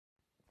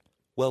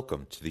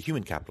Welcome to the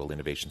Human Capital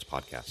Innovations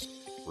Podcast.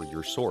 We're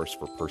your source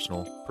for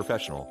personal,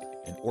 professional,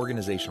 and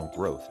organizational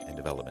growth and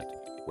development,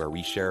 where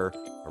we share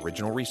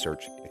original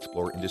research,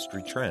 explore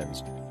industry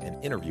trends,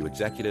 and interview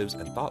executives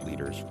and thought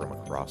leaders from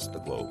across the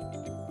globe.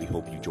 We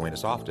hope you join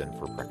us often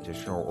for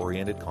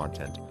practitioner-oriented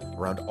content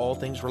around all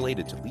things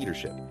related to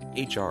leadership,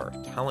 HR,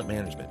 talent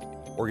management,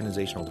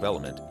 organizational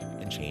development,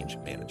 and change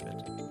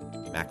management.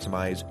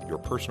 Maximize your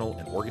personal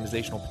and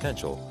organizational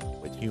potential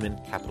with Human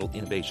Capital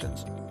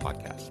Innovations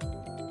Podcast.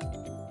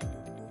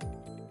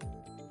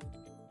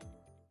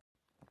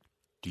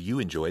 Do you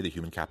enjoy the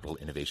Human Capital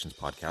Innovations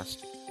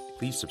Podcast?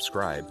 Please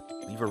subscribe,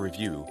 leave a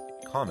review,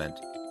 comment,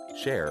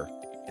 share,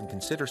 and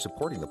consider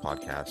supporting the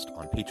podcast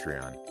on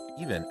Patreon,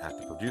 even at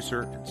the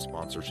producer and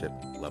sponsorship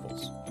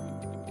levels.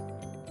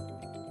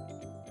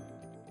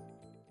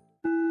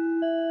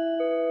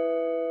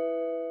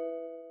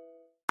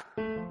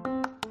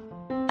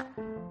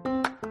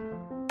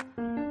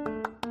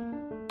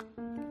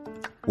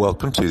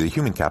 Welcome to the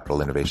Human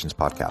Capital Innovations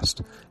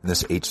Podcast. In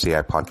this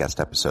HCI podcast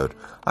episode,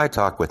 I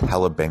talk with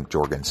Helle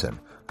Jorgensen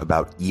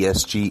about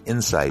ESG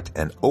insight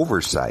and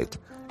oversight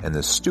and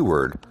the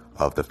steward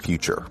of the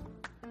future.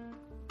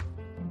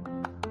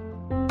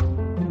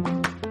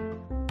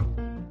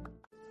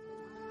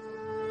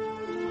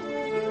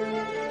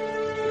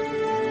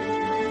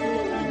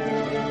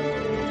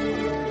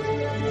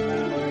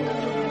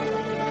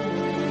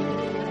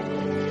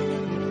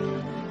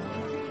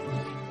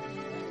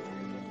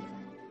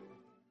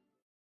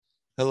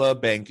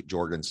 Helle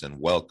Jorgensen,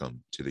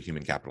 welcome to the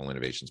Human Capital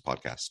Innovations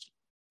Podcast.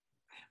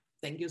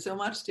 Thank you so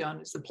much, John.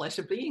 It's a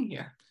pleasure being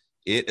here.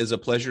 It is a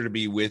pleasure to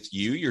be with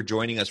you. You're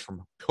joining us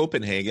from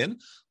Copenhagen.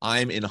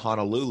 I'm in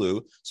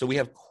Honolulu, so we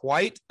have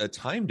quite a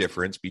time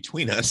difference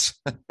between us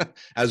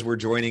as we're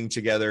joining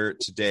together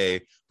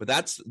today.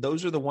 But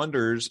those are the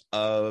wonders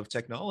of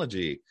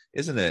technology,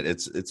 isn't it?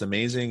 It's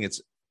amazing.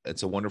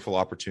 It's a wonderful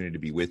opportunity to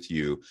be with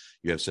you.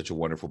 You have such a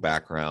wonderful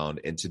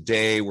background. And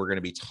today we're going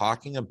to be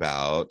talking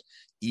about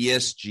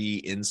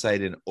ESG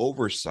insight and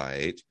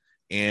oversight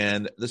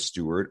and the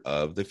steward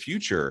of the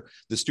future.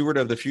 The steward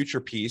of the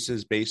future piece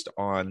is based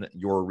on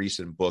your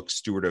recent book,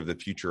 Steward of the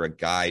Future, a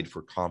guide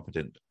for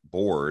competent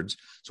boards.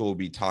 So we'll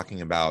be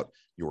talking about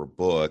your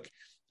book.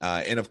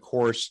 And of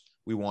course,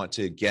 we want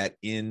to get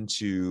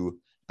into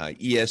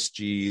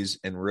ESGs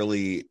and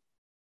really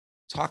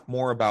talk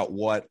more about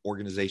what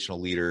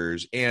organizational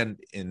leaders and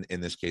in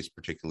this case,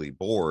 particularly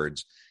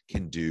boards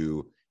can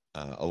do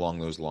along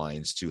those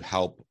lines to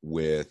help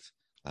with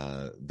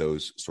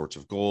those sorts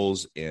of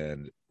goals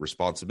and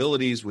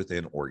responsibilities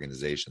within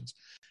organizations.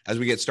 As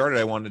we get started,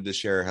 I wanted to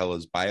share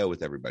Helle's bio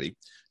with everybody.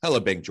 Helle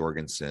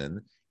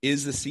Jorgensen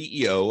is the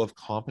CEO of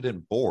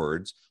Competent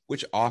Boards,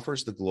 which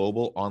offers the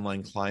global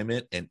online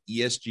climate and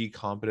ESG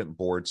competent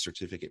board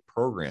certificate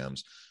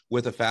programs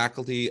with a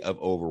faculty of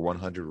over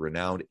 100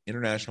 renowned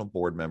international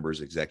board members,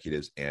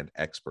 executives, and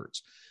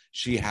experts.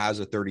 She has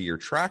a 30-year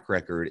track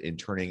record in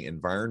turning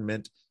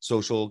environment,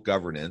 social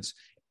governance,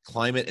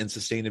 climate and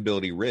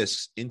sustainability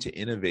risks into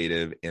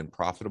innovative and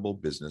profitable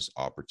business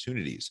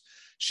opportunities.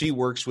 She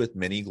works with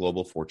many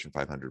global Fortune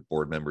 500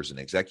 board members and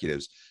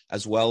executives,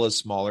 as well as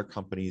smaller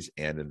companies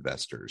and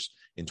investors.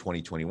 In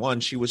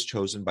 2021, she was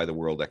chosen by the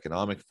World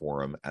Economic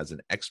Forum as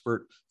an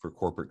expert for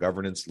corporate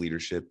governance,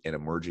 leadership, and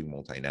emerging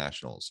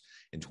multinationals.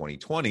 In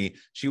 2020,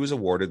 she was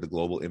awarded the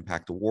Global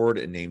Impact Award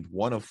and named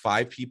one of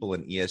 5 people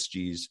in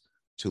ESGs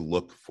to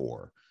look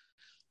for.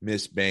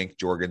 Ms.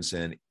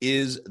 Jorgensen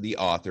is the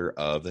author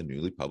of the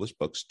newly published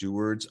book,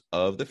 Stewards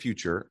of the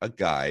Future, a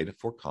guide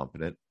for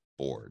competent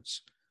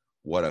boards.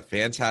 What a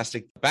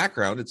fantastic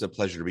background. It's a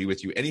pleasure to be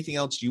with you. Anything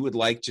else you would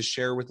like to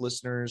share with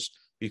listeners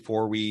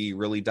before we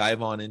really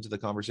dive on into the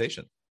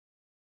conversation?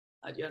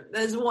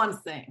 There's one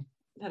thing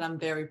that I'm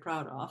very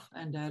proud of,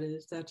 and that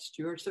is that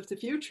Stewards of the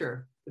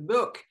Future, the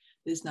book,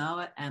 is now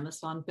an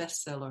Amazon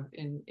bestseller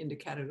in the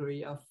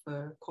category of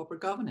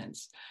corporate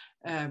governance.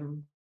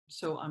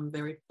 So I'm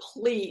very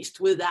pleased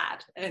with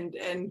that.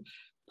 And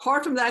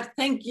part from that,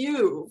 thank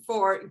you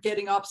for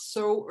getting up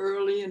so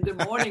early in the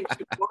morning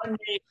to join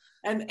me.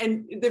 And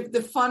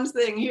the fun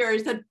thing here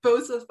is that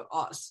both of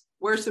us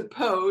were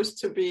supposed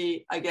to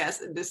be, I guess,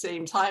 in the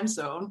same time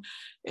zone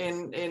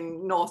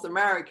in North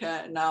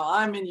America. Now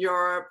I'm in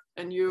Europe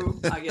and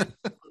you, I guess,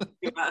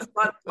 US,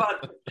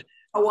 but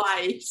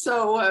Hawaii.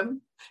 So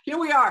here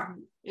we are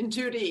in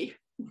 2D.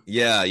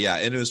 Yeah.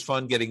 And it was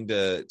fun getting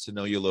to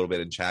know you a little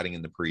bit and chatting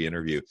in the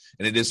pre-interview.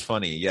 And it is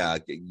funny. Yeah.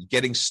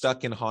 Getting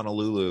stuck in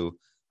Honolulu.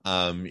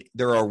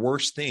 There are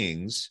worse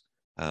things,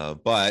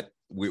 but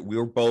we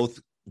were both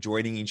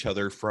joining each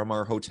other from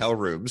our hotel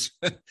rooms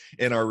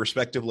in our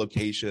respective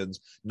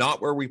locations,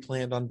 not where we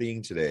planned on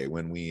being today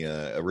when we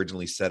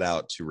originally set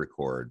out to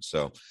record.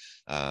 So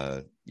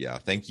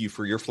thank you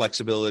for your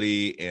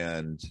flexibility.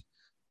 And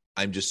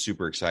I'm just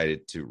super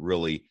excited to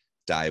really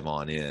dive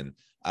on in.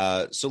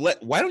 Why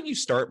don't you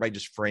start by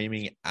just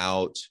framing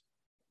out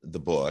the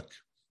book?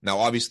 Now,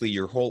 obviously,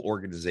 your whole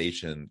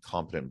organization,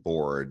 Competent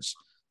Boards,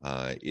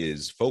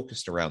 is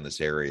focused around this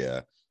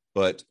area.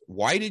 but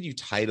why did you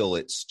title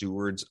it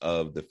Stewards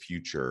of the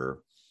Future?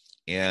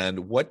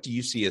 And what do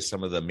you see as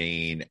some of the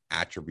main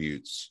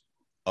attributes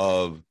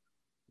of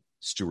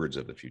stewards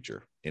of the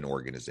future in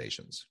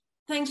organizations?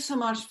 Thanks so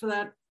much for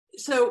that.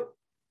 So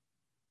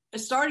I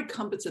started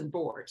Competent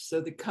Boards,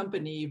 so the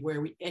company where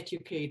we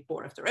educate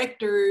board of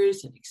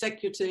directors and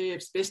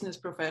executives, business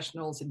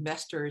professionals,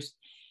 investors,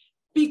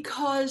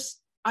 because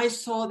I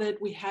saw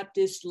that we had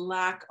this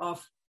lack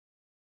of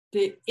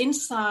the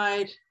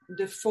insight,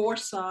 the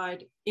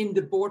foresight in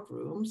the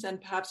boardrooms and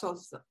perhaps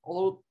also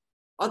all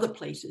other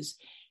places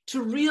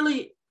to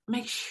really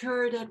make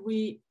sure that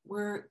we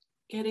were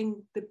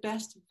getting the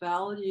best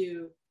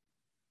value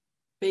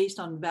based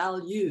on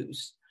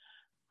values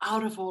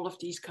out of all of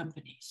these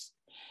companies.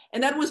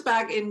 And that was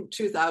back in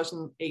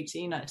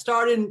 2018. I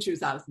started in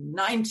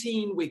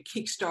 2019. We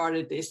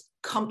kickstarted this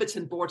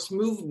Competent Boards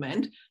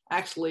movement,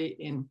 actually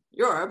in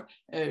Europe,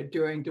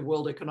 during the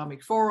World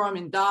Economic Forum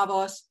in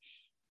Davos.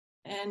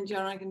 And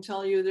John, I can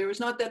tell you, there was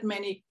not that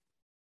many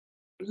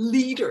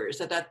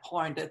leaders at that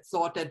point that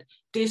thought that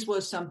this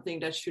was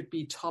something that should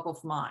be top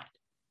of mind.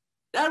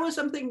 That was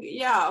something,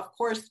 yeah, of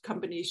course,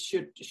 companies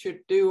should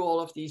do all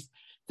of these,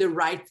 the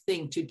right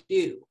thing to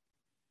do.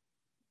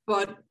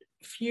 But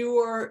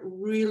fewer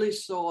really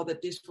saw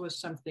that this was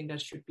something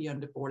that should be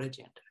on the board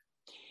agenda.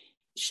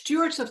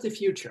 Stewards of the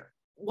future.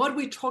 What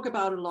we talk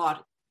about a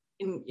lot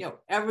in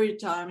every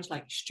time is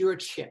like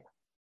stewardship.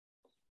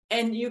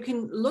 And you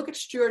can look at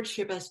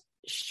stewardship as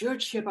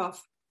stewardship of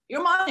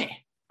your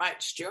money,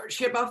 right?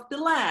 Stewardship of the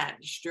land,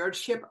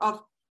 stewardship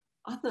of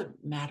other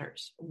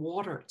matters,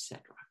 water,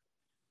 etc.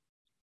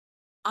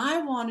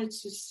 I wanted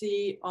to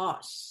see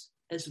us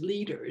as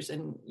leaders,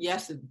 and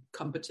yes,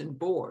 competent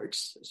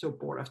boards, so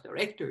board of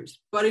directors,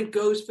 but it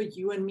goes for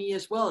you and me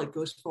as well. It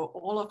goes for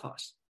all of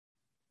us.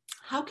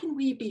 How can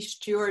we be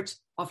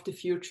stewards of the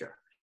future?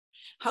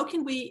 How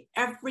can we,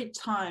 every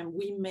time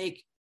we make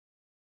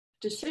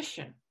a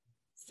decision,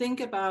 think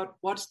about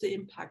what's the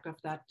impact of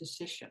that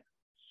decision,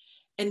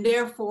 and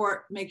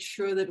therefore make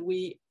sure that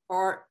we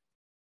are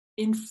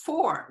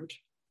informed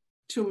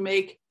to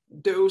make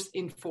those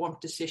informed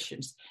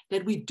decisions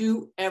that we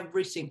do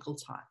every single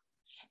time.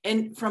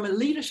 And from a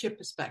leadership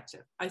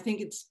perspective, I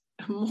think it's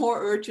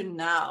more urgent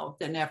now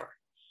than ever.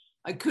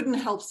 I couldn't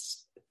help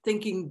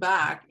thinking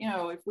back,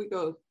 if we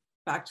go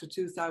back to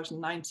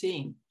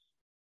 2019,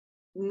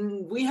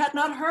 we had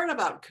not heard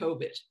about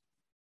COVID.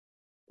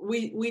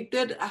 We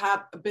did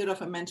have a bit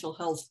of a mental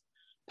health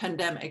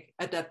pandemic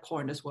at that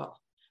point as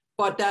well,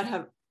 but that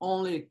have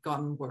only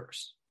gotten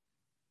worse.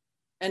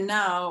 And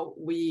now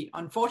we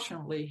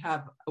unfortunately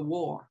have a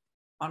war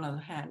on the other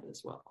hand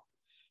as well.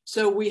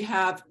 So we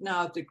have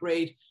now the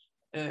great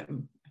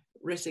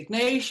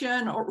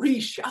resignation or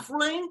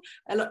reshuffling,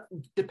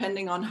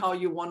 depending on how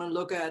you want to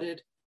look at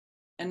it.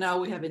 And now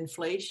we have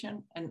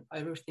inflation and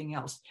everything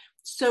else.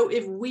 So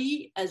if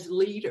we as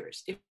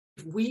leaders, if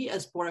we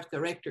as board of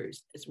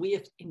directors, as we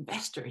as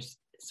investors,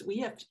 as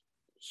we as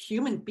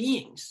human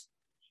beings,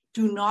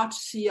 do not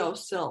see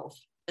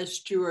ourselves as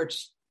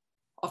stewards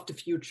of the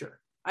future,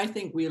 I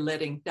think we're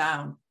letting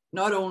down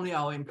not only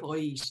our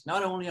employees,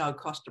 not only our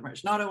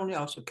customers, not only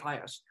our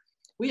suppliers,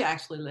 we're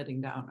actually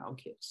letting down our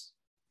kids.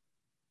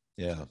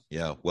 Yeah,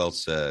 well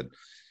said.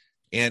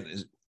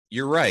 And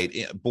you're right.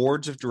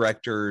 Boards of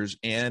directors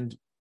and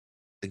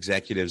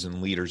executives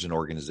and leaders in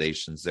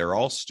organizations, they're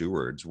all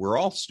stewards. We're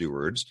all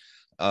stewards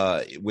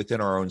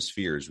within our own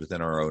spheres,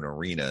 within our own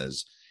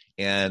arenas.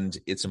 And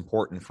it's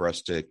important for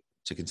us to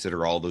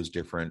consider all those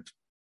different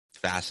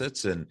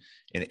facets and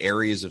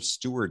areas of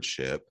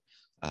stewardship.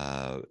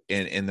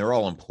 And they're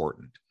all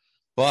important.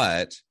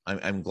 But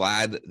I'm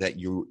glad that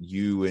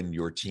you and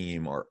your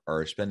team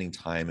are spending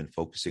time and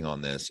focusing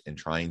on this and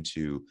trying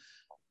to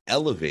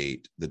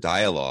elevate the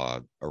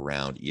dialogue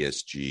around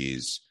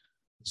ESGs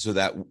so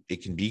that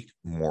it can be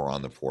more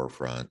on the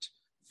forefront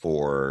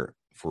for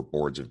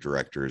boards of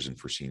directors and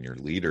for senior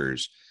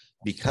leaders.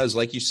 Because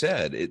like you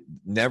said, it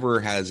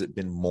never has it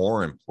been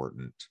more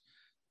important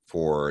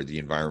for the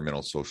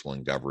environmental, social,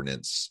 and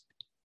governance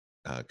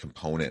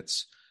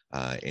components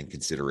and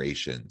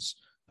considerations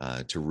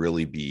to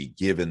really be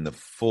given the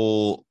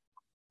full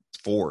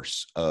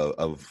force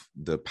of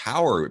the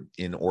power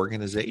in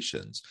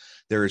organizations.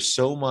 There is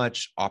so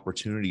much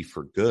opportunity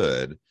for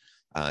good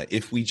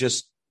if we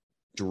just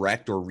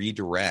direct or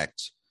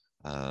redirect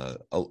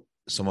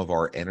some of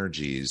our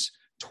energies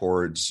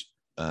towards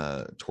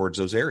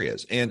those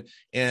areas.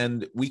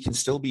 And we can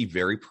still be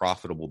very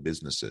profitable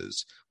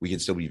businesses. We can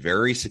still be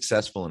very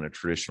successful in a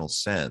traditional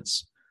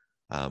sense,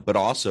 but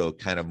also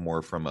kind of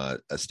more from a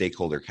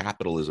stakeholder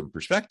capitalism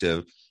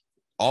perspective,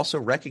 also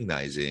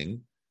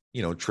recognizing,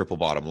 triple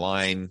bottom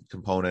line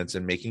components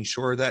and making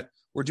sure that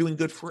we're doing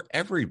good for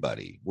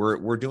everybody.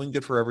 We're doing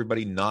good for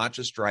everybody, not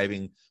just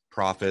driving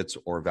profits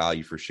or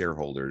value for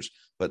shareholders,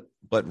 but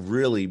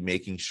really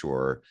making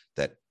sure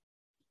that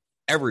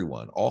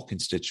everyone, all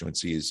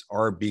constituencies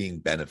are being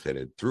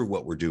benefited through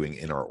what we're doing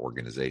in our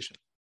organization.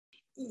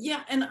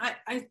 Yeah, and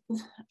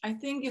I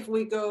think if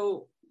we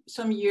go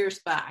some years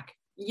back,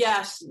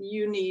 yes,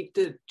 you need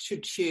to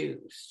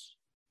choose,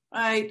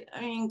 right?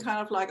 I mean, kind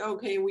of like,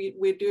 okay,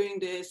 we're doing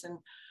this and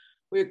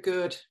we're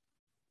good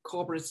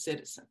corporate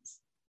citizens.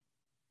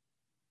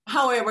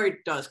 However,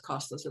 it does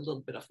cost us a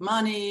little bit of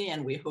money,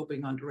 and we're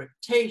hoping on the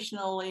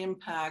reputational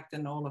impact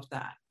and all of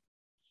that.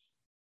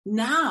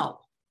 Now,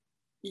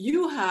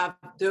 you have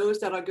those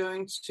that are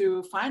going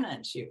to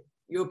finance you,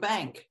 your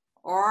bank,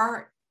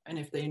 and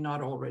if they're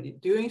not already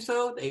doing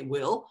so, they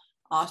will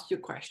ask you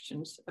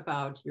questions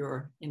about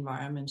your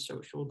environment,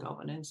 social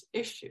governance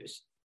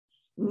issues.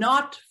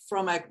 Not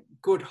from a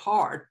good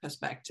heart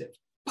perspective,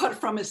 but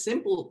from a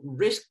simple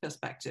risk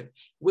perspective.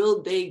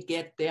 Will they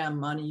get their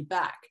money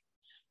back?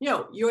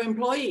 Your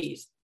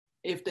employees,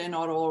 if they're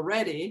not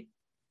already,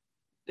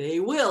 they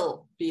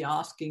will be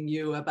asking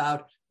you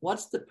about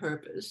what's the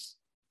purpose?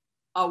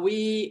 Are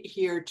we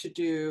here to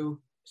do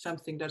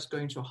something that's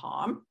going to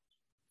harm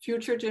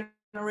future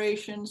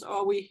generations? Or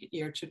are we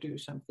here to do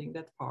something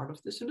that's part of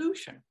the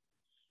solution?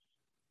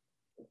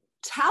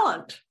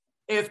 Talent,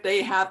 if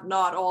they have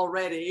not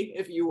already,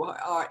 if you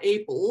are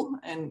able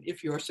and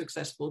if you're a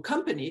successful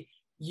company,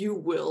 you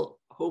will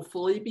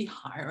hopefully be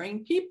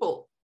hiring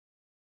people.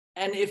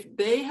 And if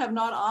they have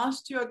not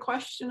asked you a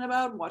question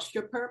about what's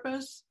your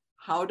purpose,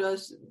 how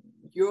does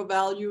your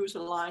values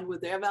align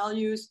with their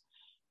values,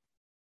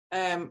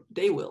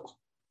 they will.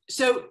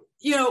 So,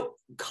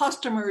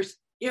 customers,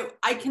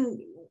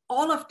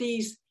 all of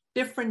these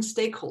different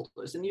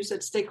stakeholders, and you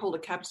said stakeholder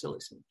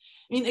capitalism.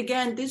 I mean,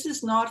 again, this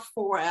is not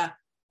for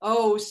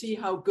see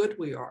how good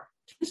we are.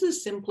 This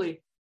is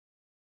simply,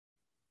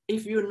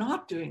 if you're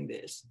not doing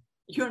this,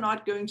 you're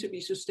not going to be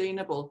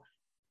sustainable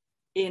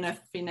in a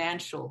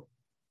financial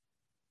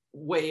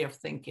way of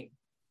thinking,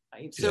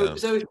 right? So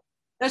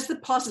that's the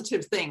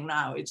positive thing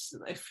now. It's,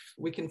 if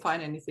we can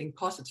find anything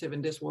positive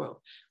in this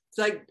world, it's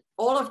like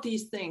all of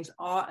these things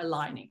are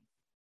aligning.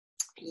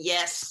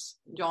 Yes,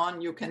 John,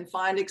 you can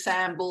find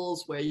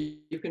examples where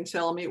you can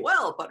tell me,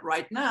 well, but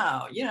right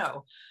now,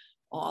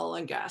 oil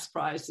and gas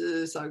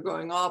prices are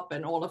going up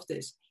and all of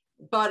this.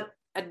 But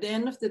at the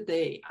end of the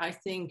day, I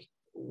think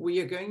we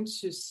are going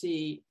to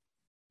see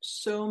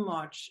so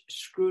much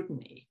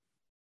scrutiny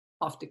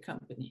of the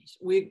companies.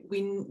 We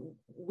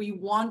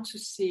want to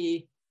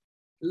see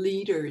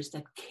leaders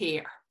that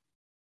care.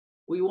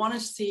 We want to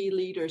see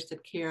leaders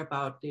that care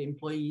about the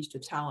employees, the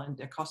talent,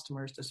 their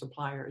customers, the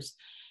suppliers,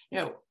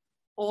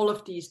 all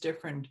of these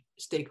different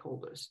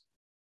stakeholders.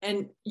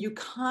 And you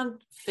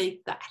can't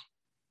fake that,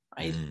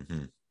 right?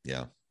 Mm-hmm.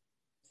 Yeah.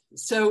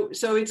 So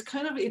it's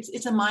kind of,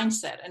 it's a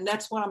mindset. And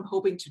that's what I'm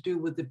hoping to do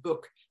with the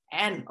book.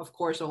 And of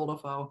course, all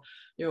of our,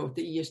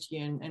 the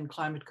ESG and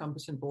climate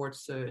compass and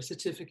boards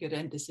certificate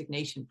and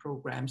designation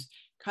programs,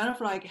 kind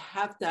of like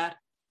have that,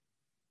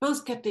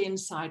 both get the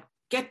insight,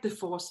 get the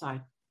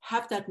foresight,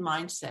 have that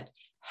mindset,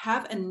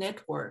 have a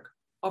network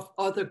of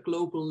other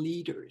global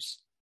leaders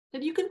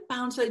that you can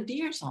bounce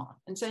ideas on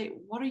and say,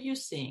 what are you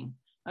seeing?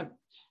 I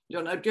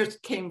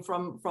just came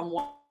from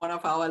one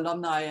of our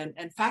alumni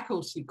and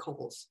faculty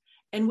calls,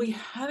 and we're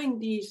having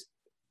these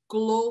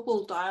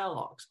global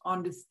dialogues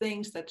on the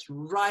things that's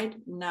right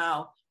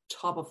now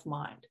top of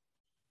mind.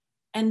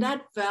 And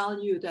that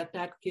value that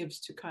gives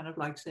to kind of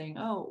like saying,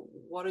 oh,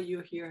 what are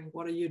you hearing?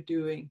 What are you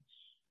doing?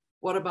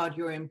 What about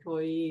your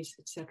employees,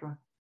 etc.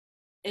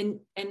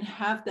 And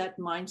have that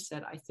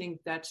mindset. I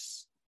think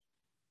that's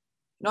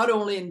not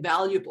only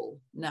invaluable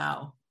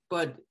now,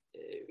 but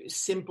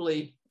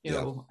simply,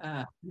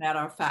 matter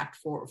of fact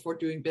for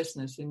doing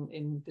business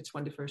in the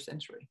 21st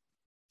century.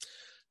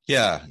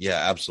 Yeah,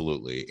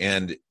 absolutely.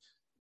 And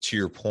to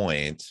your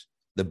point,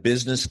 the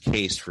business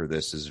case for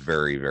this is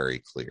very, very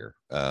clear.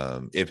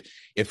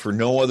 If for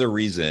no other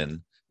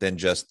reason than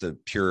just the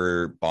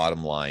pure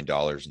bottom line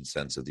dollars and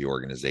cents of the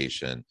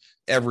organization,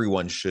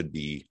 everyone should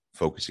be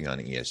focusing on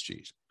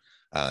ESGs.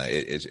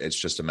 It's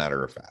just a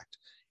matter of fact.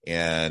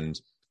 And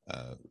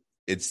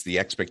it's the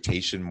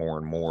expectation more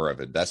and more of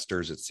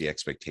investors. It's the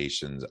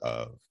expectations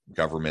of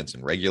governments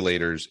and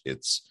regulators.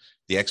 It's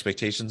the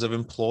expectations of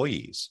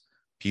employees.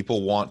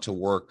 People want to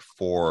work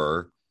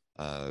for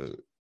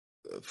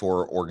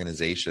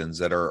organizations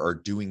that are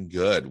doing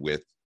good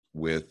with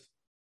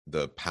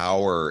the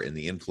power and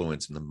the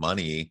influence and the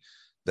money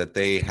that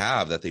they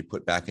have, that they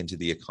put back into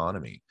the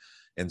economy.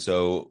 And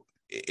so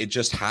it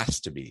just has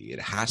to be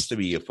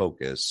a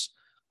focus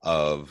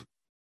of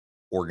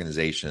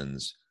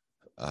organizations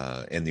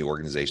and the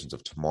organizations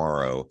of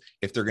tomorrow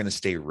if they're going to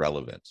stay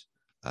relevant.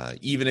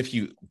 Even if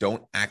you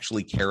don't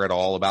actually care at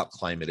all about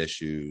climate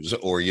issues,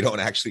 or you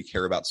don't actually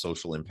care about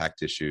social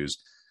impact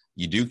issues,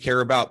 you do care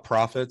about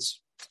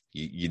profits,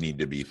 you need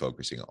to be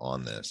focusing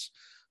on this.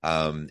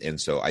 And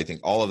so I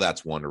think all of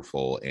that's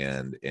wonderful,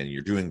 and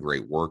you're doing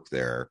great work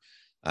there.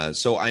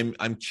 So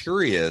I'm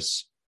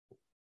curious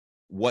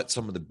what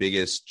some of the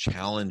biggest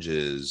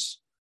challenges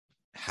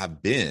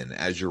have been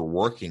as you're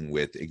working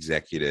with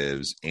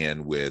executives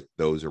and with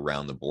those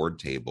around the board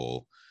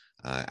table,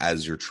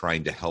 as you're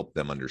trying to help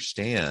them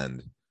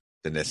understand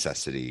the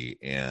necessity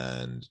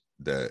and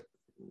the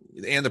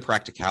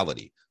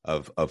practicality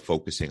of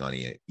focusing on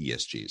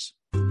ESGs.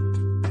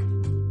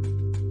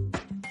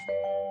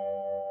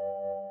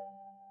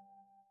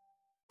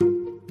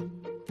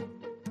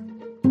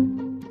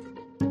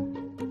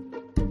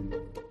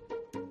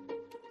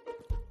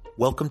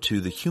 Welcome to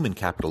the Human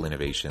Capital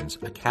Innovations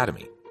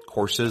Academy.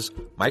 Courses,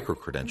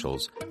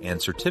 micro-credentials, and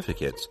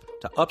certificates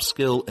to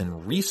upskill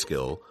and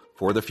reskill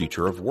for the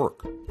future of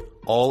work.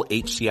 All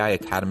HCI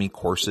Academy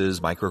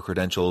courses,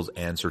 micro-credentials,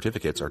 and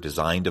certificates are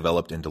designed,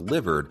 developed, and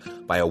delivered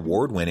by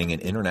award-winning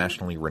and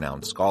internationally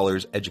renowned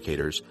scholars,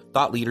 educators,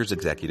 thought leaders,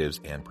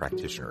 executives, and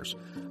practitioners.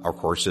 Our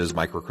courses,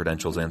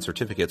 micro-credentials, and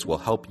certificates will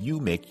help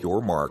you make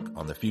your mark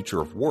on the future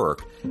of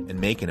work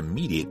and make an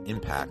immediate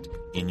impact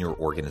in your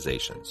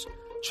organizations.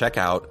 Check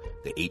out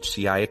the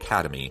HCI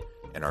Academy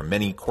and our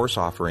many course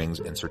offerings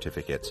and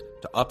certificates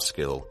to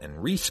upskill and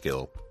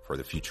reskill for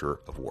the future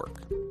of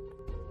work.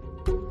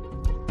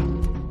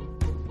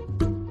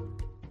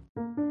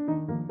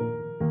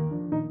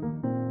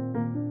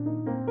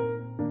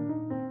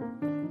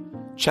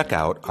 Check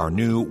out our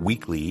new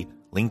weekly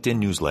LinkedIn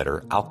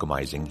newsletter,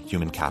 Alchemizing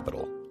Human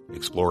Capital,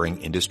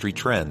 exploring industry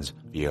trends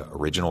via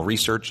original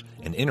research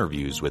and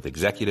interviews with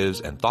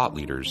executives and thought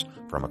leaders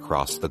from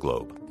across the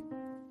globe.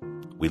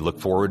 We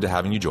look forward to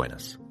having you join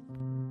us.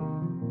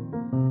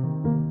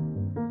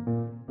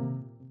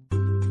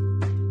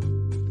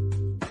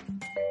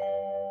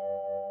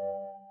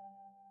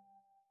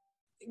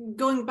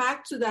 Going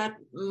back to that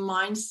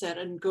mindset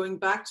and going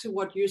back to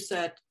what you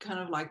said kind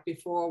of like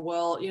before,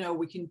 well,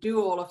 we can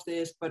do all of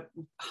this, but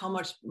how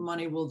much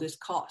money will this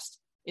cost?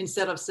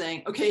 Instead of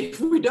saying, okay, if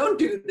we don't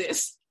do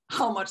this,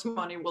 how much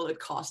money will it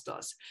cost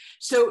us?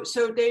 So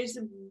there's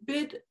a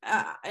bit,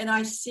 and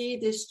I see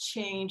this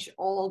change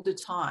all the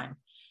time,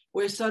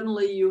 where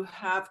suddenly you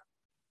have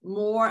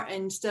more,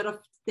 instead of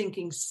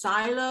thinking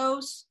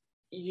silos,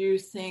 you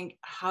think,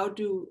 how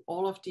do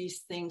all of these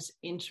things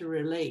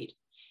interrelate?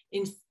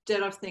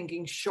 Instead of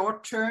thinking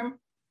short-term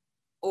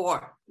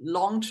or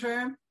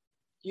long-term,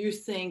 you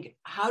think,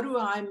 how do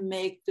I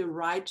make the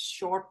right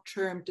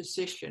short-term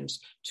decisions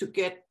to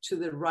get to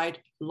the right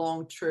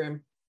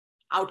long-term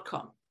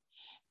outcome?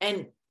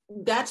 And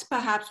that's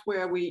perhaps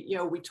where we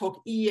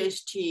talk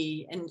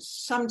ESG. And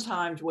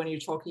sometimes when you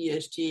talk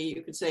ESG,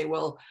 you could say,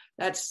 well,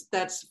 that's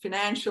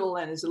financial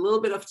and it's a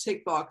little bit of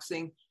tick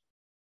boxing,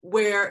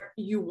 where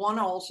you want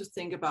to also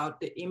think about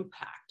the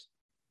impact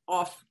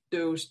of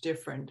those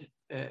different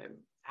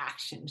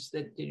actions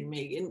that you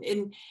make.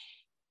 And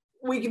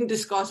we can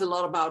discuss a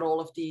lot about all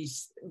of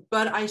these,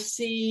 but I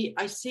see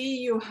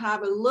you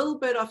have a little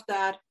bit of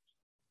that,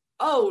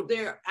 oh,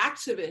 they're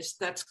activists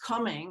that's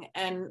coming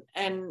and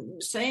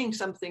saying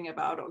something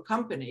about our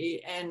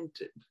company, and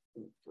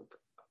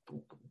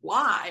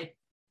why?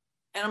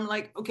 And I'm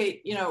like,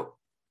 okay,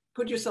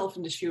 put yourself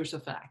in the shoes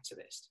of an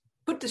activist.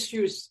 Put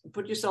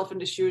yourself in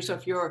the shoes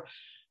of your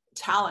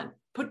talent.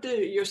 Put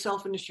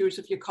yourself in the shoes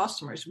of your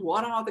customers.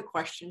 What are the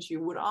questions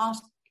you would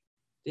ask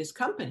this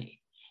company?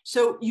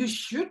 So you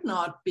should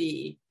not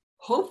be,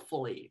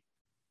 hopefully,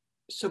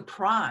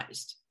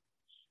 surprised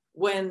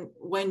when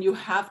you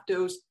have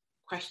those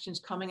questions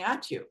coming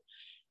at you.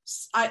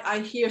 I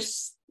hear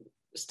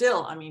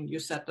still, you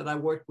said that I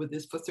worked with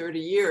this for 30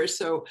 years,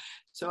 so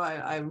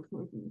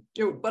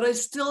but I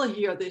still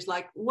hear this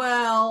like,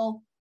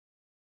 well,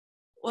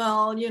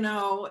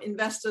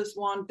 investors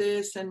want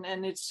this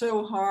and it's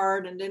so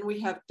hard. And then we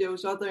have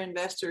those other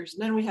investors,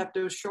 and then we have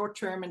those short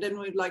term. And then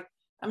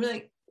I'm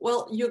like,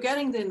 well, you're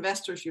getting the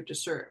investors you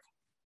deserve.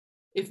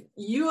 If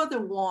you are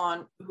the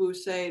one who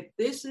say,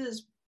 this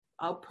is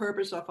our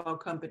purpose of our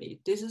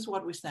company, this is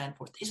what we stand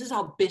for, this is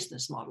our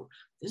business model,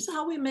 this is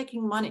how we're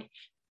making money,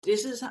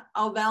 this is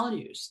our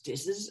values,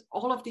 this is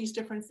all of these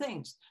different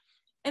things.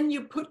 And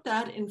you put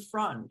that in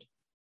front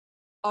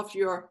of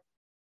you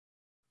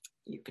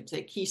could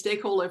say key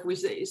stakeholder. If we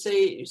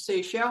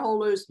say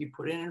shareholders, you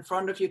put it in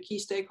front of your key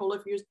stakeholder.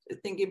 If you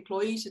think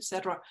employees,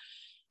 etc.,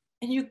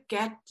 and you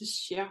get the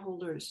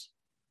shareholders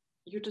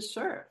you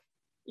deserve.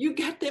 You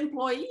get the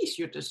employees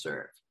you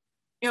deserve.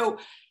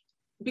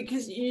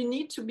 Because you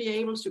need to be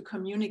able to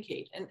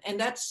communicate, and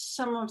that's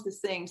some of the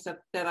things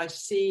that I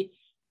see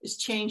is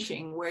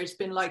changing. Where it's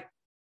been like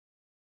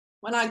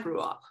when I grew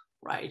up,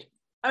 right?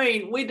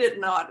 We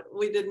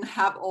didn't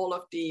have all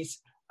of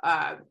these.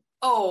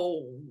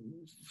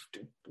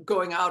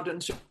 Going out on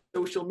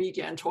social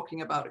media and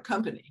talking about a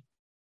company.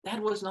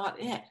 That was not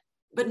it.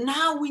 But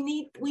now we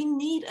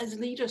need as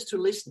leaders to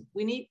listen.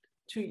 We need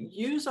to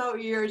use our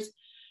ears,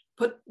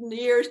 put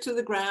the ears to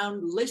the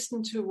ground,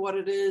 listen to what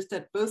it is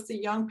that both the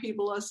young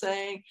people are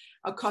saying,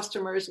 our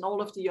customers, and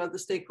all of the other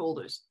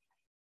stakeholders,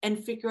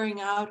 and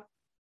figuring out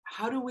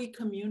how do we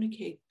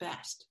communicate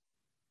best,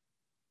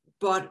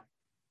 but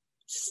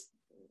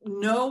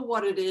know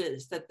what it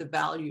is that the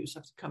values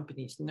of the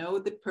companies, know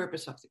the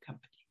purpose of the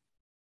company,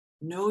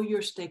 know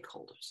your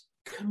stakeholders,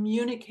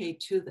 communicate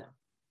to them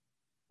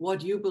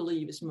what you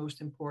believe is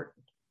most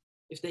important.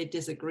 If they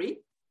disagree,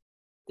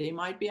 they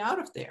might be out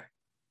of there.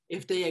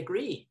 If they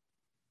agree,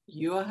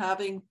 you're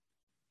having,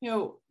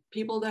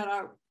 people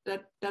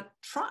that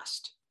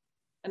trust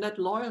and that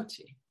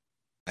loyalty.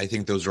 I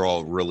think those are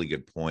all really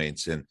good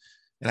points. And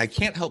I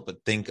can't help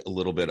but think a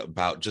little bit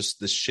about just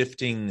the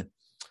shifting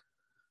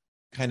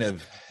kind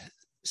of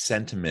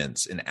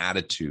sentiments and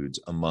attitudes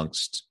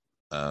amongst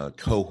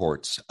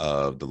cohorts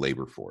of the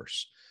labor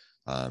force.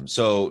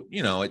 So,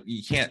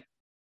 you can't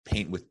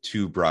paint with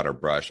too broad a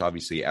brush.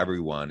 Obviously,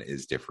 everyone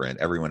is different.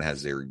 Everyone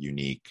has their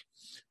unique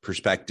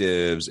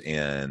perspectives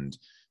and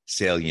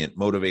salient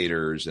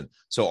motivators. And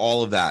so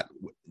all of that,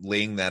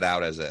 laying that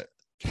out as a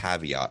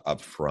caveat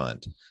up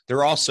front,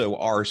 there also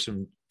are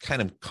some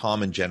kind of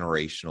common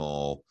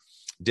generational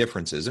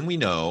differences. And we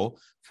know,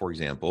 for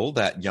example,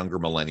 that younger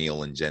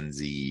millennial and Gen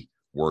Z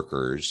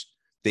workers,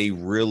 they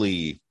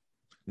really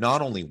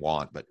not only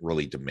want, but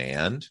really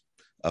demand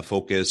a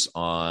focus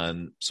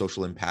on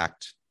social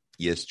impact,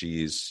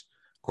 ESGs,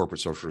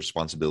 corporate social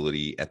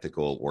responsibility,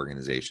 ethical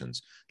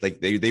organizations. Like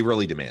they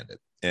really demand it.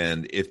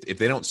 And if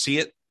they don't see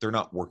it, they're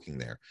not working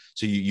there.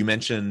 So you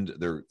mentioned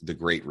the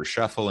great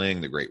reshuffling,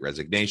 the great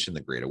resignation,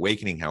 the great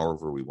awakening,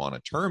 however we want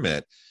to term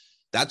it.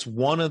 That's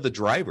one of the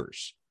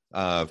drivers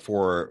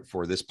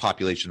for this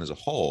population as a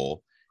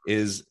whole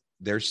is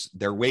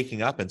they're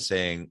waking up and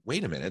saying,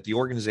 wait a minute, the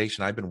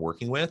organization I've been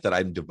working with, that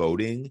I'm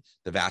devoting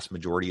the vast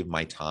majority of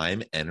my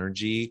time,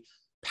 energy,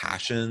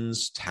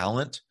 passions,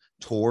 talent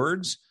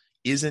towards,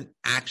 isn't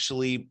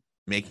actually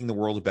making the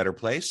world a better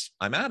place.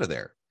 I'm out of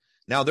there.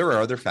 Now, there are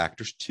other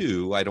factors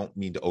too. I don't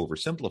mean to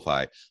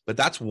oversimplify, but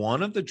that's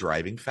one of the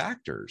driving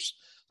factors.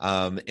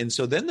 And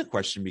so then the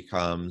question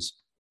becomes,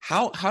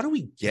 how do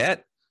we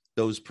get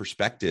those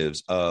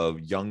perspectives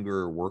of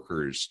younger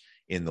workers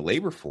in the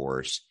labor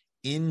force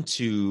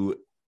into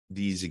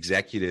these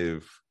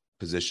executive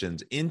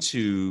positions,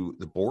 into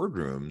the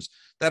boardrooms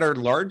that are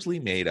largely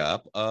made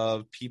up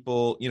of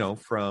people,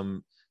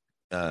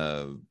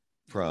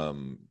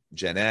 from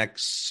Gen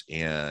X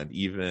and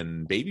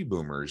even baby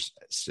boomers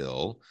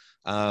still.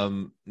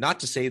 Not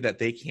to say that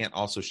they can't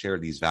also share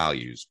these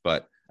values,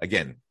 but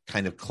again,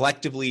 kind of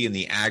collectively in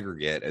the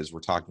aggregate, as we're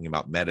talking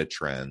about meta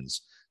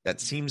trends, that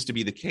seems to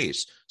be the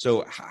case.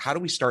 So how do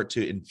we start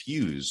to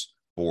infuse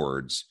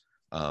boards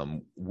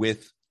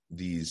with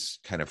these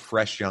kind of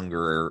fresh,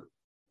 younger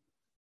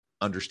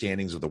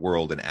understandings of the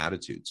world and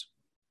attitudes?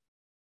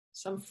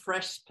 Some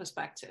fresh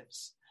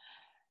perspectives.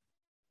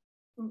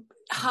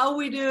 How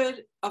we do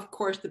it, of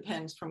course,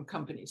 depends from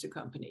company to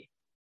company.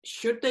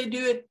 Should they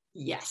do it?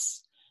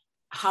 Yes.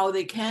 How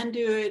they can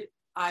do it,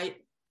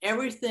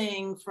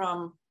 everything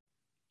from,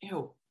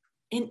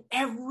 in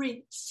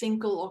every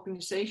single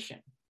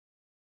organization,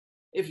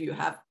 if you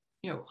have,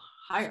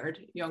 hired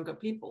younger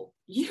people,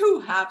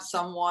 you have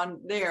someone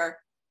there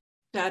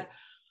that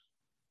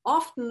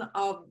often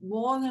are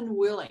more than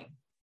willing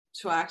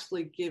to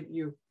actually give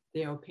you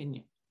their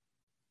opinion.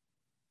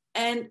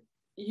 And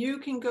you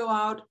can go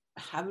out,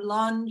 have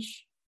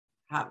lunch,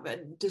 have a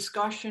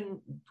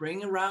discussion,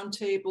 bring a round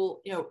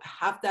table,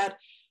 have that,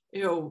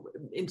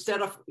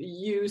 instead of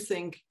you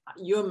think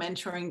you're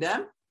mentoring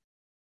them,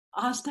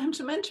 ask them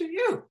to mentor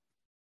you.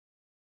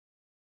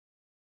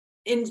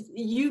 And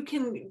you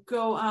can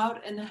go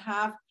out and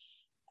have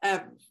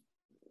a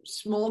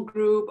small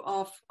group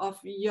of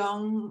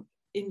young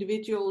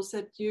individuals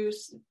that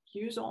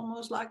use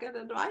almost like an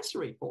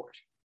advisory board.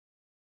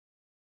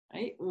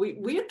 Right?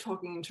 We are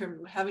talking in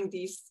terms of having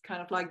these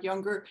kind of like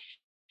younger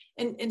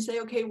and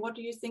say, okay, what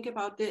do you think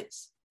about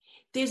this?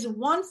 There's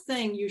one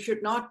thing you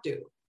should not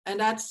do,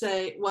 and that's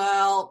say,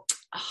 well,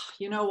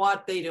 you know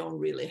what? They don't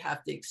really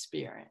have the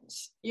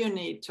experience. You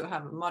need to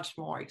have much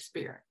more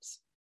experience.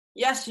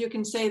 Yes, you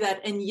can say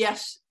that. And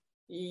yes,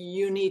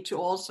 you need to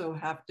also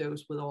have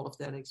those with all of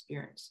that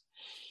experience.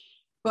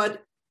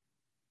 But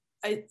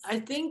I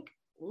think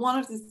one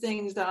of the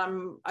things that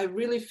I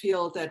really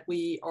feel that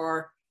we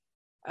are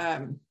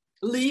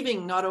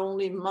leaving not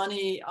only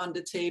money on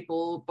the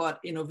table, but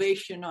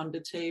innovation on the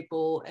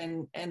table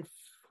and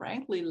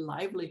frankly,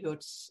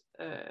 livelihoods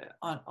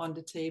on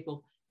the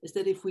table, is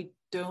that if we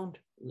don't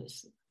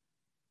listen.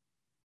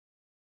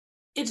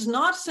 It's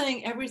not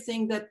saying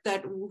everything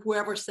that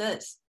whoever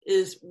says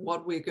is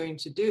what we're going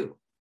to do,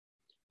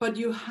 but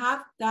you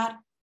have that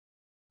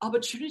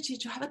opportunity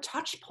to have a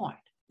touch point.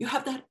 You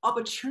have that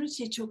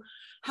opportunity to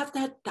have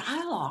that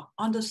dialogue,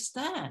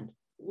 understand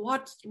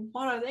what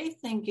are they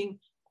thinking,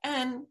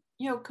 and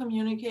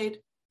communicate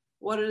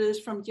what it is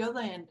from the other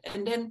end,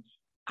 and then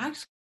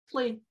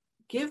actually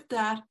give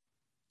that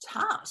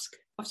task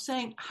of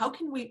saying, how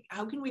can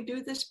we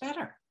do this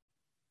better?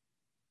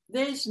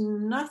 There's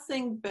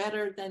nothing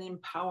better than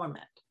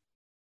empowerment.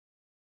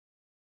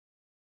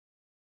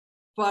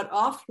 But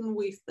often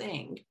we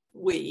think,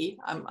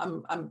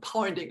 I'm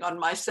pointing on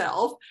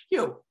myself,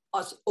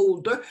 us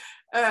older,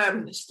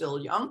 still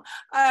young,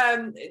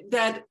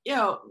 that,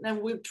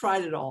 and we've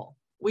tried it all.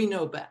 We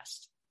know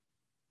best.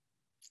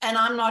 And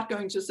I'm not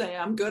going to say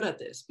I'm good at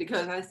this,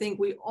 because I think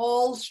we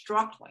all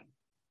struggling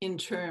in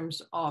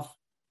terms of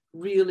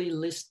really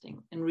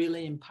listening and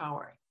really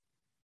empowering.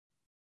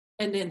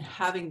 And then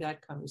having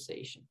that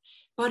conversation.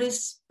 But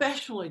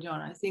especially,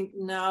 John, I think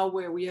now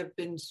where we have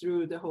been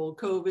through the whole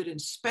COVID, and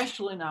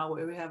especially now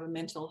where we have a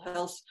mental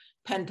health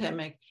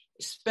pandemic,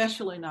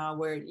 especially now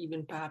where it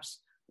even perhaps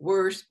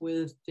worse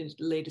with the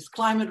latest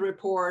climate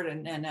report,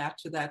 and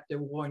after that, the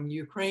war in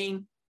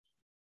Ukraine,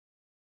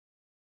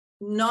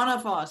 none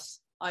of us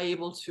are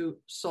able to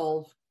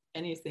solve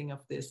anything of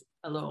this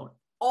alone.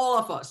 all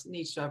of us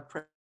need to have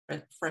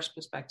fresh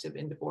perspective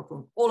in the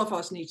boardroom. All of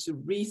us need to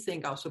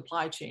rethink our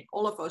supply chain.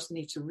 All of us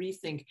need to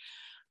rethink,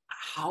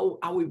 how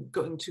are we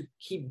going to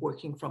keep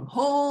working from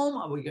home?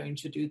 Are we going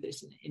to do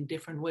this in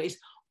different ways?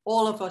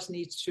 All of us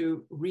need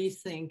to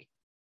rethink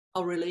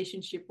our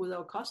relationship with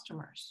our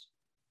customers.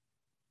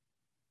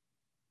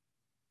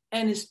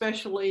 And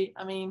especially,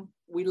 I mean,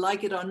 we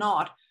like it or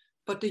not,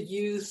 but the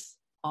youth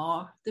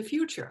are the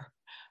future.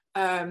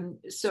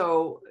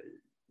 So,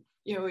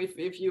 you know,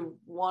 if you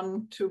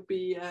want to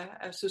be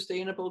a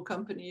sustainable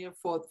company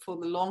for the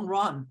long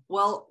run,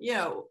 well, you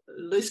know,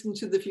 listen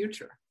to the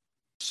future.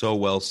 So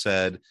well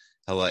said,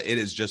 Helle. It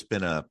has just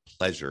been a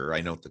pleasure.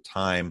 I know at the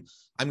time,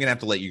 I'm going to have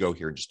to let you go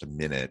here in just a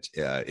minute.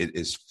 It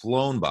is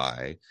flown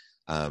by.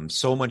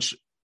 So much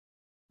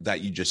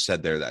that you just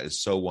said there that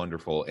is so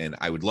wonderful. And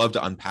I would love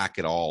to unpack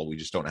it all. We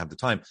just don't have the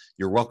time.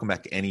 You're welcome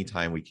back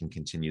anytime we can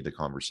continue the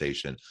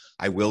conversation.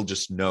 I will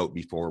just note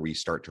before we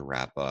start to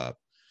wrap up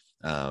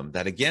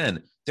that,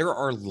 again, there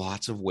are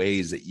lots of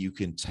ways that you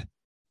can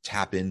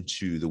tap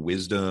into the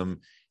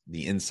wisdom,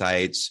 the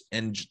insights,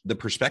 and the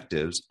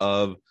perspectives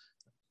of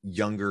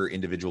younger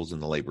individuals in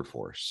the labor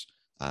force.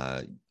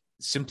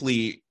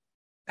 Simply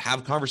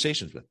have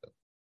conversations with them,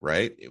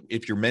 right?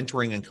 If you're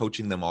mentoring and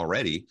coaching them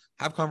already,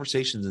 have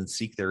conversations and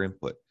seek their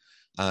input.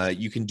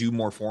 You can do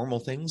more formal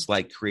things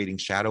like creating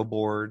shadow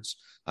boards.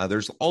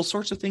 There's all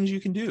sorts of things you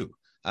can do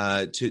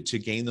to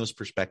gain those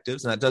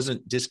perspectives. And that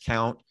doesn't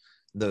discount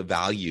the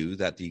value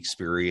that the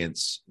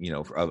experience, you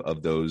know,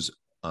 of those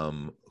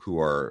who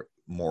are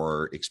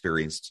more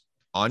experienced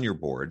on your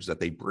boards that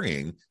they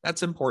bring.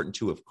 That's important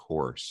too, of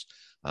course.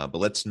 But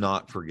let's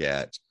not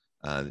forget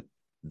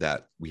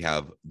that we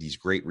have these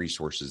great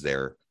resources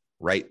there,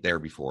 right there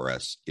before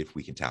us, if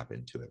we can tap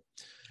into it.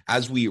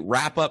 As we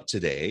wrap up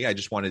today, I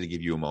just wanted to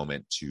give you a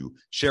moment to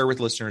share with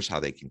listeners how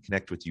they can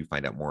connect with you,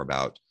 find out more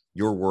about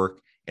your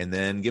work, and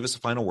then give us a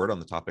final word on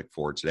the topic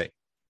for today.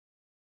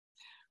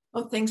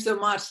 Oh, thanks so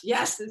much.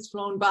 Yes, it's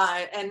flown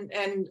by.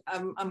 And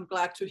I'm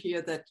glad to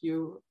hear that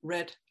you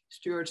read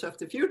Stewards of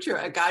the Future,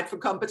 a guide for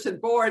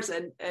competent boards,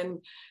 and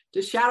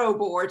the shadow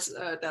boards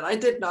that I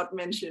did not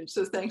mention.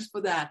 So thanks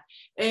for that.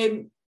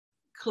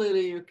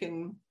 Clearly, you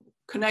can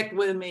connect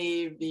with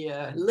me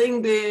via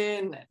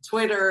LinkedIn,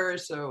 Twitter,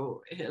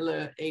 so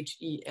Helle,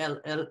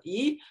 Helle,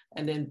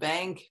 and then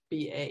Bank,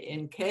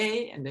 BANK,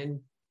 and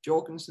then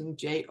Jorgensen,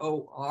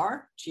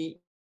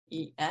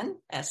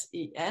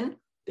 JORGENSEN,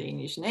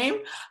 Danish name,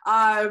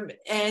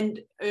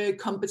 and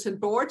competent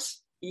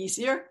boards,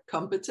 easier,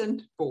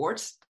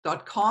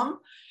 competentboards.com.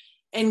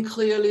 And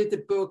clearly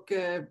the book,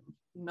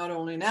 not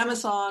only in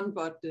Amazon,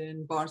 but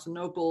in Barnes &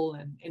 Noble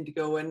and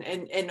Indigo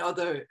and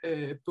other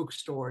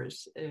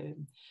bookstores.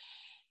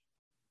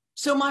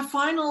 So my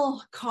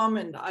final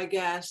comment, I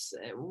guess,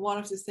 one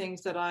of the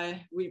things that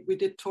we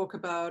did talk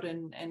about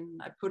and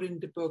I put in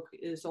the book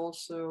is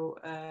also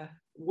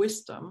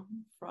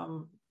wisdom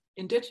from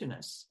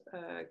indigenous,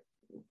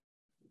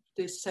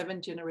 this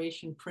 7th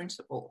generation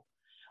principle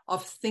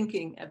of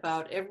thinking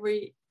about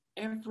every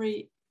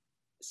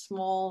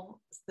small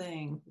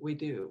thing we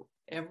do,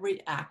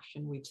 every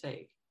action we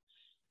take,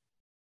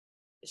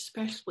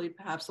 especially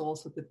perhaps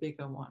also the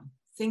bigger one.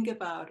 Think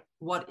about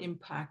what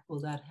impact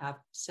will that have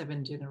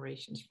 7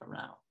 generations from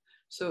now.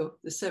 So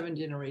the 7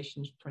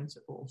 generations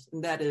principles,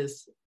 and that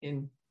is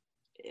in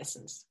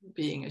essence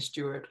being a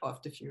steward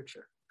of the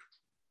future.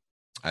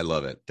 I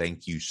love it.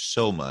 Thank you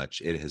so much.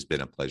 It has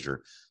been a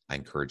pleasure. I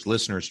encourage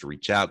listeners to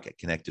reach out, get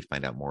connected,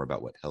 find out more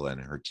about what Helle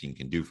and her team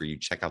can do for you.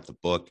 Check out the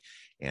book.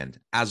 And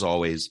as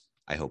always,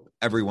 I hope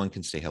everyone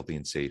can stay healthy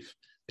and safe,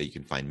 that you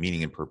can find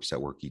meaning and purpose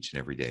at work each and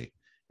every day.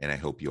 And I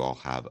hope you all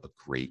have a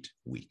great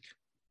week.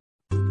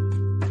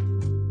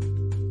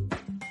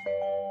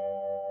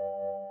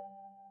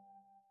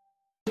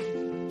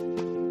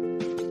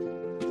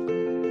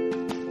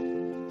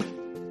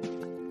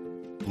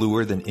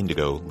 Bluer Than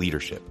Indigo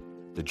Leadership,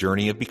 the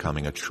journey of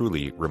becoming a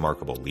truly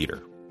remarkable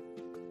leader.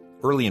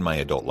 Early in my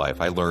adult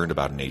life, I learned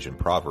about an Asian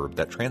proverb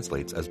that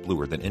translates as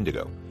bluer than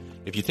indigo.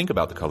 If you think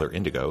about the color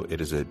indigo,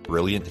 it is a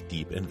brilliant,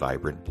 deep, and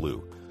vibrant blue,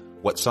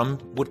 what some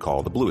would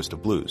call the bluest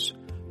of blues.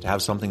 To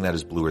have something that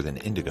is bluer than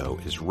indigo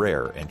is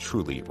rare and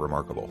truly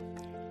remarkable.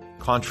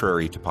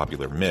 Contrary to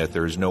popular myth,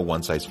 there is no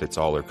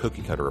one-size-fits-all or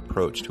cookie-cutter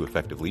approach to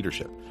effective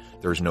leadership.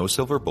 There is no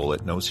silver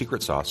bullet, no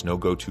secret sauce, no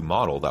go-to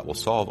model that will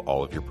solve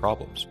all of your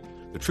problems.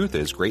 The truth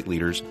is, great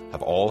leaders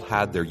have all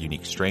had their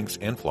unique strengths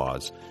and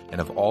flaws,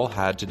 and have all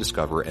had to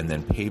discover and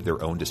then pave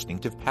their own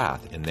distinctive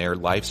path in their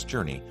life's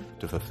journey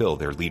to fulfill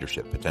their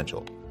leadership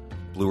potential.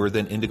 Bluer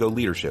Than Indigo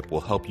Leadership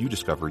will help you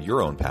discover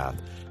your own path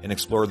and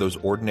explore those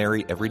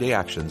ordinary, everyday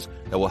actions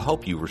that will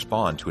help you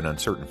respond to an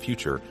uncertain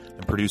future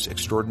and produce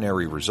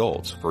extraordinary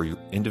results for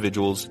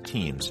individuals,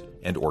 teams,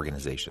 and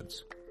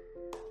organizations.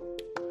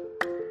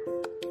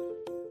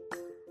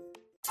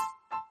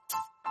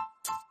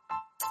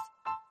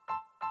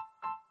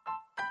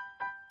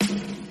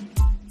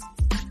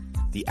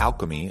 The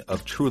alchemy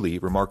of truly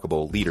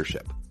remarkable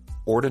leadership.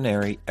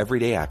 Ordinary,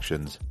 everyday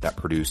actions that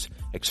produce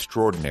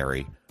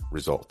extraordinary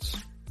results.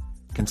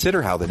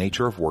 Consider how the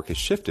nature of work has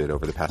shifted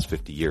over the past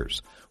 50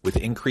 years. With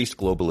increased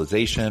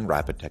globalization,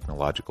 rapid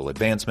technological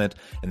advancement,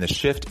 and the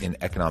shift in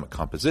economic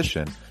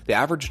composition, the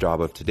average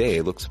job of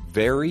today looks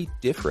very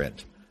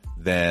different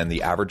than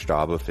the average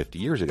job of 50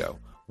 years ago.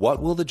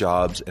 What will the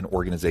jobs and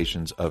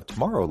organizations of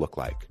tomorrow look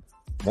like?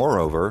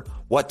 Moreover,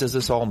 what does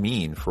this all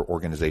mean for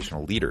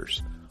organizational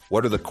leaders?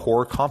 What are the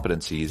core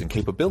competencies and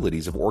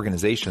capabilities of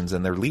organizations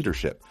and their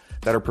leadership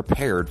that are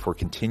prepared for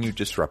continued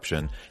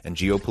disruption and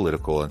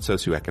geopolitical and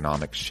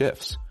socioeconomic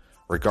shifts?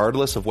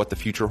 Regardless of what the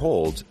future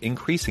holds,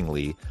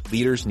 increasingly,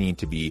 leaders need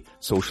to be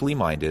socially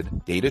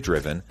minded,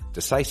 data-driven,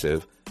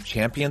 decisive,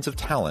 champions of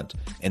talent,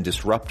 and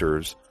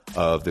disruptors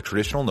of the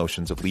traditional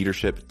notions of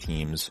leadership,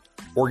 teams,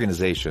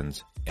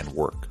 organizations, and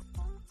work.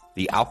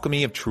 The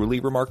alchemy of truly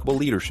remarkable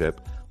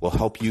leadership will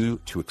help you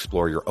to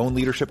explore your own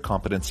leadership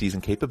competencies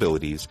and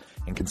capabilities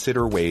and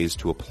consider ways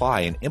to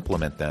apply and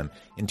implement them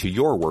into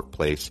your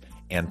workplace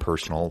and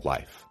personal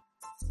life.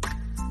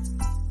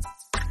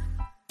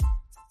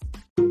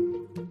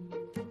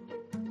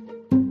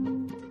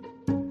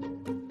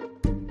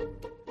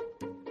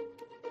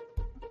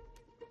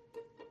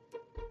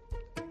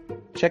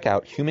 Check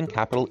out Human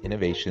Capital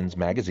Innovations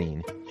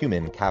magazine,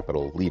 Human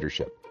Capital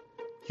Leadership.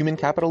 Human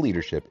Capital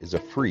Leadership is a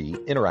free,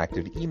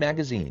 interactive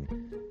e-magazine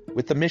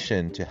with the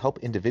mission to help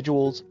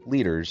individuals,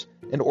 leaders,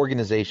 and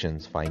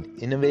organizations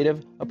find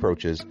innovative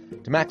approaches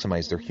to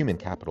maximize their human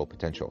capital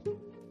potential.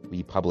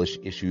 We publish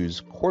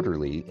issues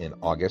quarterly in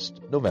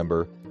August,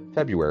 November,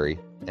 February,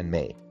 and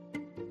May.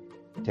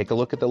 Take a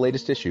look at the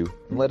latest issue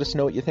and let us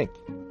know what you think.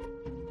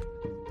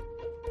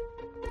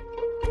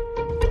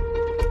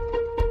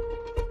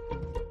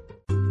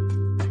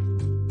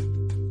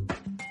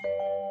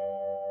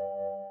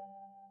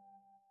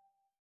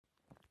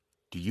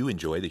 Do you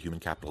enjoy the Human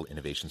Capital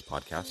Innovations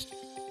podcast?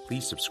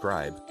 Please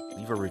subscribe,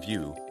 leave a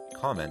review,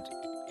 comment,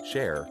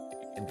 share,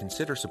 and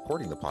consider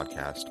supporting the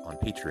podcast on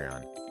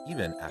Patreon,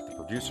 even at the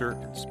producer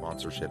and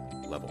sponsorship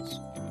levels.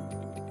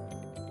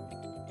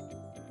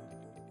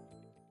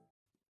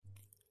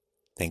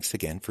 Thanks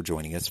again for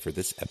joining us for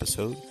this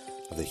episode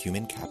of the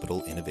Human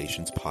Capital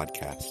Innovations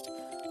podcast.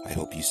 I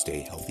hope you stay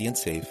healthy and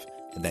safe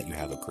and that you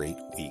have a great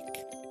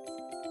week.